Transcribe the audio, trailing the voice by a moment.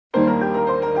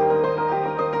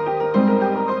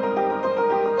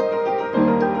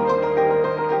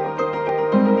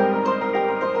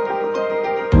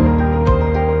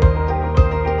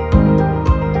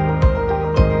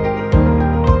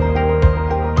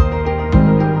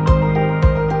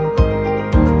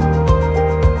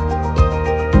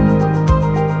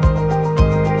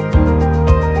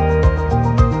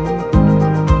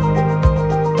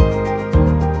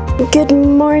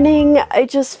I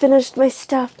just finished my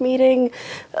staff meeting.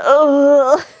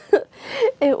 Ugh.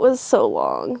 It was so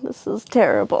long. This is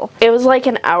terrible. It was like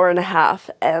an hour and a half,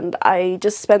 and I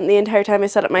just spent the entire time I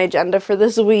set up my agenda for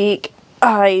this week.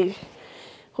 I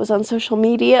was on social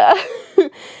media.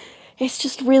 It's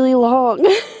just really long,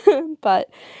 but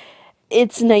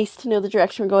it's nice to know the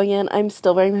direction we're going in. I'm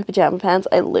still wearing my pajama pants.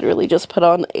 I literally just put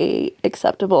on a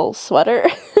acceptable sweater.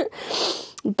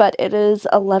 But it is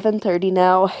 11:30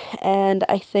 now, and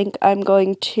I think I'm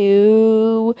going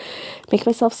to make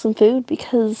myself some food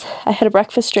because I had a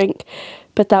breakfast drink,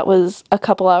 but that was a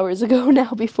couple hours ago now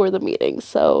before the meeting,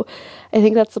 so I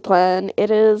think that's the plan.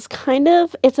 It is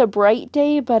it's a bright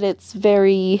day, but it's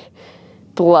very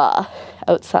blah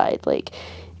outside. Like,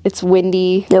 it's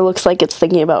windy. It looks like it's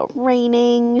thinking about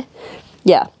raining.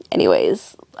 Yeah,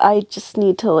 anyways. I just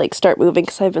need to like start moving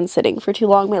because I've been sitting for too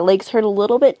long. My legs hurt a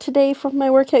little bit today from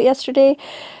my workout yesterday,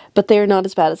 but they're not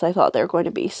as bad as I thought they were going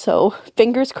to be. So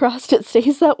fingers crossed it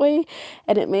stays that way,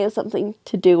 and it may have something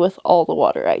to do with all the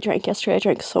water I drank yesterday. I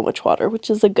drank so much water,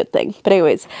 which is a good thing. But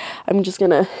anyways, I'm just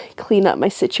gonna clean up my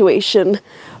situation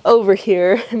over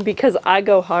here because I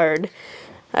go hard.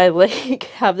 I like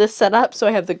have this set up so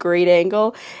I have the great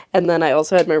angle, and then I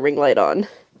also had my ring light on.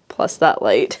 Plus that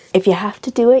light. If you have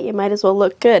to do it, you might as well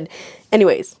look good.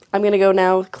 Anyways, I'm gonna go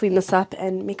now, clean this up,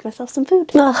 and make myself some food.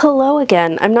 Hello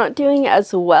again. I'm not doing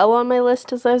as well on my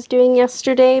list as I was doing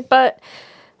yesterday, but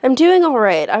I'm doing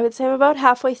alright. I would say I'm about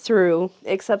halfway through,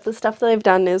 except the stuff that I've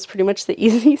done is pretty much the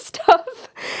easy stuff.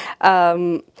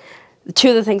 Two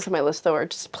of the things on my list, though, are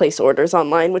just place orders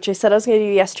online, which I said I was gonna do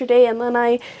yesterday, and then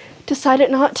I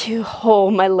decided not to.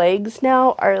 Oh, my legs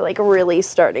now are like really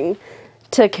starting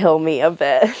to kill me a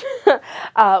bit,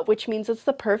 which means it's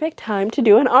the perfect time to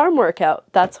do an arm workout.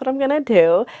 That's what I'm gonna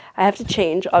do. I have to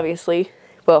change, obviously.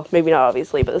 Well, maybe not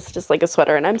obviously, but this is just like a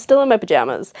sweater, and I'm still in my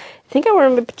pajamas. I think I wore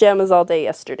my pajamas all day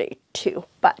yesterday too,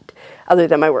 but other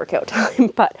than my workout time.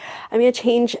 But I'm gonna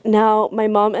change now. My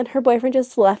mom and her boyfriend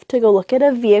just left to go look at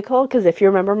a vehicle, because if you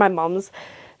remember, my mom's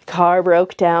car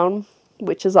broke down,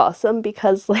 which is awesome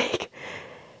because like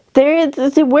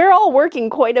we're all working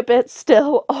quite a bit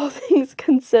still, all things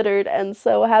considered, and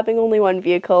so having only one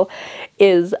vehicle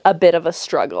is a bit of a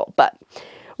struggle, but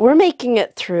we're making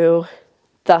it through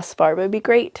thus far. It would be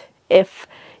great if,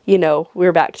 you know,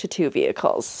 we're back to 2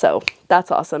 vehicles, so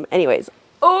that's awesome. Anyways,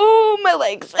 oh, my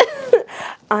legs.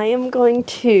 I am going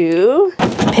to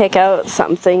pick out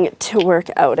something to work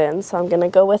out in, so I'm gonna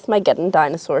go with my Getting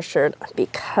Dinosaur shirt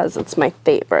because it's my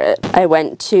favorite. I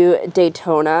went to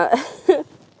Daytona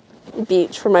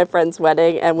Beach for my friend's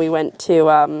wedding, and we went to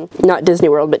not Disney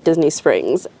World but Disney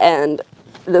Springs, and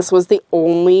this was the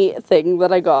only thing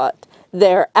that I got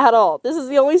there at all. This is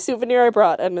the only souvenir I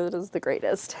brought, and it is the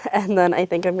greatest. And then I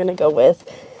think I'm gonna go with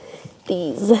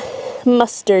these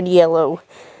mustard yellow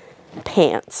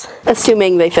pants,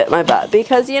 assuming they fit my butt,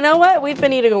 because you know what, we've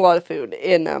been eating a lot of food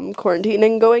in quarantine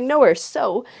and going nowhere.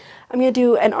 So I'm gonna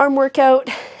do an arm workout,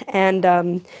 and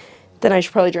then I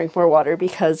should probably drink more water,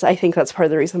 because I think that's part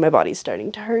of the reason my body's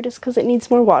starting to hurt, is because it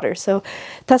needs more water. So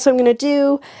that's what I'm gonna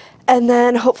do, and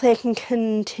then hopefully I can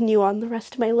continue on the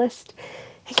rest of my list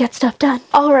and get stuff done.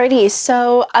 Alrighty,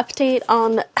 so update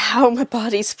on how my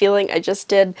body's feeling. I just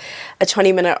did a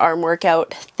 20-minute arm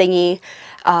workout thingy.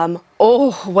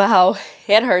 Oh wow,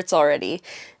 it hurts already.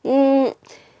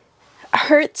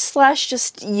 Hurts /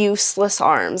 just useless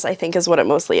arms, I think is what it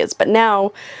mostly is. But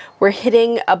now we're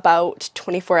hitting about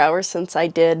 24 hours since I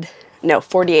did, no,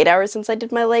 48 hours since I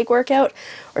did my leg workout,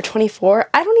 or 24.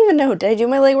 I don't even know. Did I do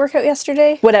my leg workout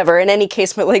yesterday? Whatever. In any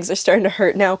case, my legs are starting to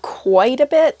hurt now quite a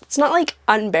bit. It's not like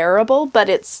unbearable, but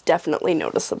it's definitely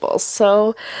noticeable.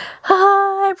 So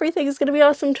everything's gonna be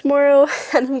awesome tomorrow,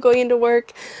 and I'm going into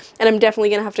work, and I'm definitely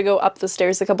gonna have to go up the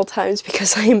stairs a couple times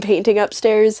because I am painting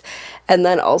upstairs, and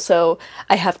then also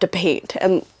I have to paint,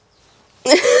 and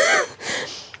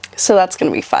so that's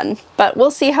gonna be fun, but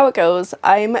we'll see how it goes.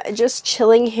 I'm just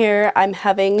chilling here. I'm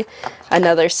having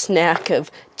another snack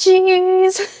of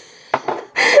cheese.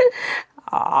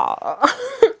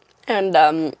 And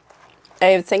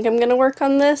I think I'm gonna work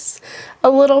on this a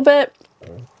little bit.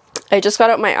 I just got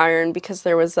out my iron because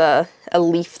there was a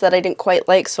leaf that I didn't quite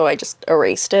like, so I just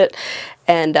erased it,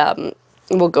 and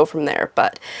we'll go from there.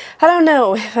 But I don't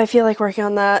know if I feel like working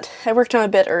on that. I worked on it a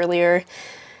bit earlier.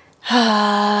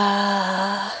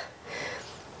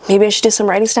 Maybe I should do some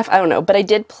writing stuff. I don't know, but I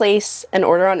did place an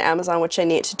order on Amazon, which I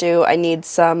need to do. I need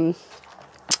some,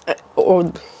 I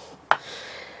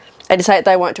decided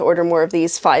that I want to order more of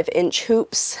these 5-inch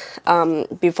hoops.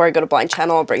 Before I go to Blind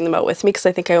Channel, I'll bring them out with me because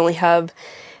I think I only have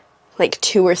like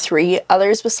 2 or 3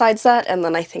 others besides that, and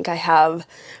then I think I have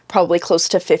probably close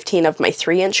to 15 of my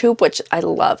 3-inch hoop, which I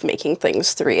love making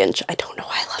things 3-inch. I don't know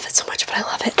why I love it so much, but I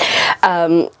love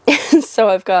it. So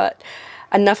I've got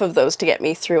enough of those to get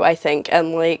me through, I think,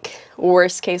 and like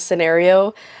worst case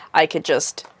scenario, I could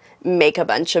just make a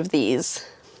bunch of these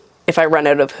if I run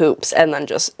out of hoops and then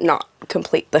just not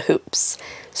complete the hoops.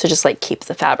 So just like keep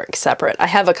the fabric separate. I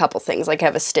have a couple things, like I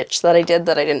have a stitch that I did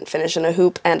that I didn't finish in a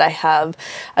hoop, and I have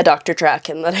a Dr.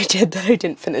 Draken that I did that I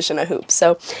didn't finish in a hoop.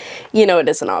 So, you know, it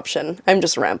is an option. I'm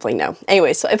just rambling now.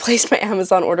 Anyway, so I placed my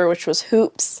Amazon order, which was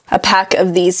hoops, a pack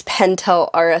of these Pentel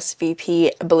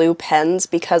RSVP blue pens,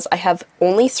 because I have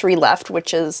only 3 left,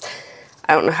 which is,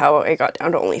 I don't know how I got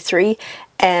down to only 3,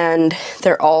 and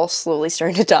they're all slowly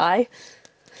starting to die.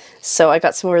 So I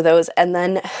got some more of those, and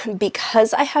then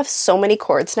because I have so many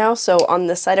cords now, so on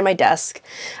this side of my desk,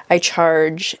 I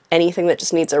charge anything that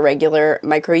just needs a regular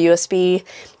micro USB,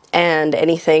 and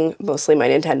anything, mostly my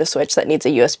Nintendo Switch, that needs a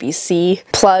USB-C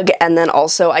plug, and then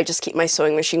also I just keep my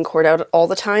sewing machine cord out all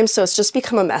the time, so it's just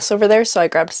become a mess over there, so I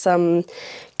grabbed some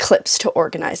clips to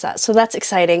organize that. So that's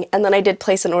exciting, and then I did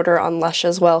place an order on Lush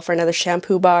as well for another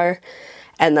shampoo bar,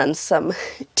 and then some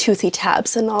toothy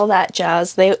tabs and all that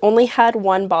jazz. They only had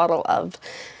 1 bottle of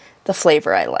the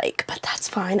flavor I like, but that's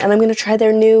fine. And I'm gonna try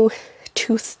their new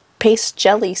toothpaste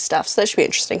jelly stuff, so that should be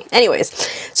interesting. Anyways,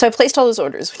 so I placed all those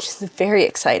orders, which is very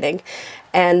exciting.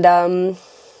 And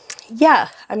yeah,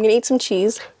 I'm gonna eat some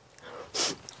cheese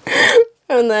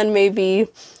and then maybe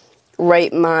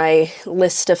write my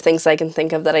list of things I can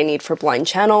think of that I need for Blind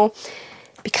Channel,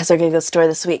 because they're gonna go to the store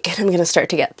this week and I'm gonna start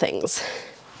to get things.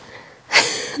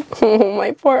 Oh,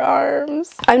 my poor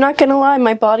arms. I'm not gonna lie,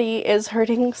 my body is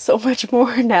hurting so much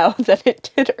more now than it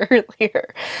did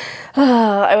earlier.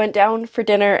 I went down for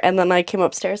dinner and then I came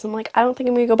upstairs. I'm like, I don't think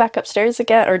I'm gonna go back upstairs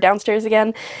again, or downstairs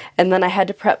again. And then I had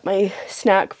to prep my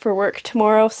snack for work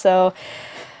tomorrow, so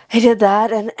I did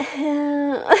that, and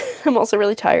I'm also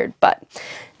really tired, but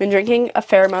I've been drinking a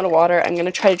fair amount of water. I'm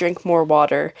gonna try to drink more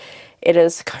water. It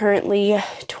is currently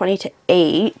 20 to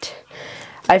 8.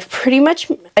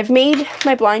 I've made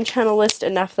my Blind Channel list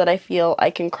enough that I feel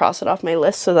I can cross it off my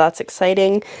list, so that's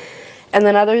exciting. And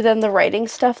then other than the writing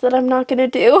stuff that I'm not gonna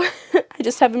do, I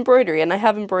just have embroidery, and I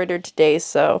have embroidered today,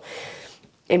 so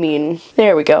I mean,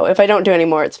 there we go. If I don't do any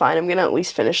more, it's fine. I'm gonna at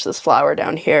least finish this flower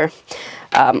down here.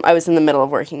 I was in the middle of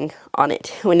working on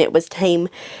it when it was time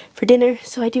for dinner,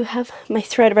 so I do have my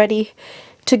thread ready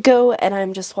to go, and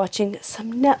I'm just watching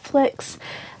some Netflix.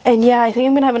 And yeah, I think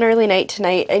I'm gonna have an early night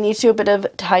tonight. I need to do a bit of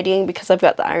tidying because I've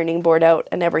got the ironing board out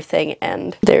and everything,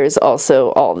 and there's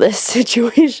also all this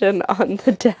situation on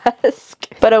the desk.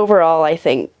 But overall, I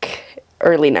think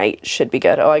early night should be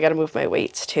good. Oh, I gotta move my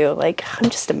weights too. Like,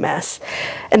 I'm just a mess.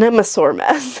 And I'm a sore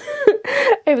mess.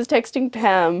 I was texting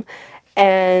Pam,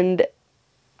 and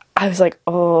I was like,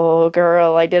 oh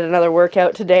girl, I did another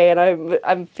workout today and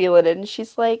I'm feeling it. And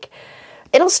she's like,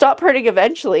 it'll stop hurting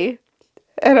eventually.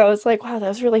 And I was like, wow, that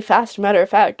was really fast, matter of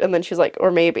fact. And then she's like, or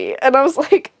maybe. And I was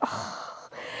like, oh.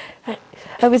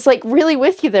 I was like really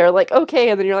with you there, like,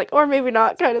 okay. And then you're like, or maybe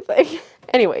not, kind of thing.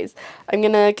 Anyways, I'm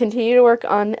gonna continue to work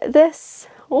on this.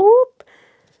 Whoop.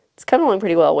 It's kind of going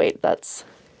pretty well. Wait,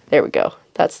 there we go.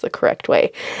 That's the correct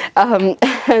way.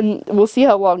 And we'll see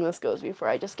how long this goes before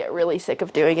I just get really sick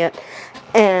of doing it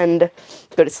and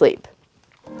go to sleep.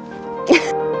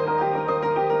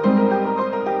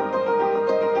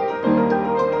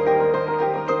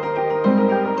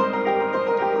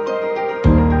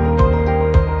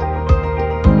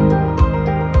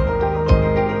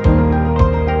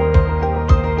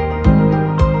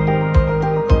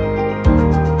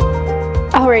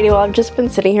 Alrighty, well, I've just been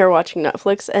sitting here watching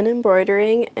Netflix and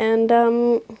embroidering, and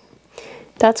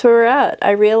that's where we're at.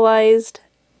 I realized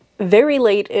very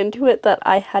late into it that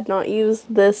I had not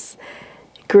used this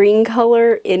green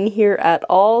color in here at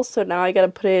all, so now I gotta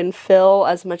put it in fill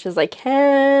as much as I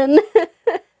can.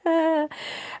 I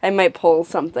might pull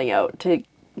something out to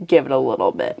give it a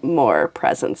little bit more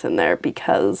presence in there,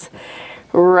 because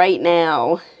right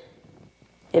now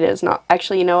it is not.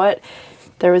 Actually, you know what?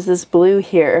 There was this blue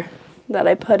here that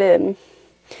I put in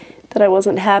that I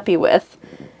wasn't happy with,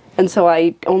 and so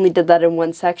I only did that in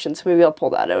one section, so maybe I'll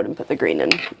pull that out and put the green in.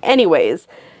 Anyways,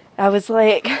 I was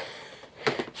like,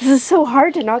 this is so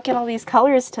hard to not get all these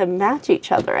colors to match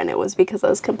each other, and it was because I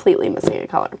was completely missing a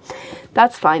color.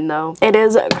 That's fine though. It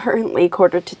is currently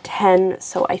 9:45,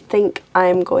 so I think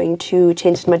I'm going to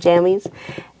change to my jammies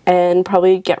and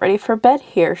probably get ready for bed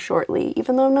here shortly,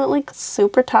 even though I'm not like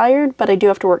super tired, but I do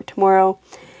have to work tomorrow.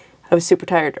 I was super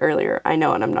tired earlier, I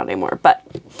know, and I'm not anymore, but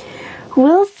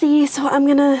we'll see. So I'm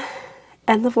gonna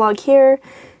end the vlog here,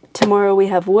 tomorrow we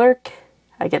have work.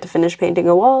 I get to finish painting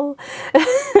a wall.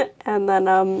 And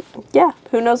then, yeah,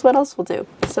 who knows what else we'll do.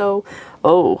 So,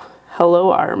 oh,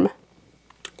 hello arm.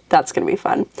 That's gonna be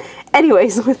fun.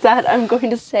 Anyways, with that, I'm going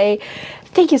to say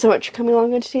thank you so much for coming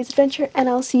along on today's adventure, and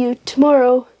I'll see you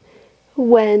tomorrow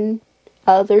when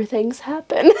other things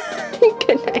happen.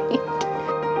 Good night.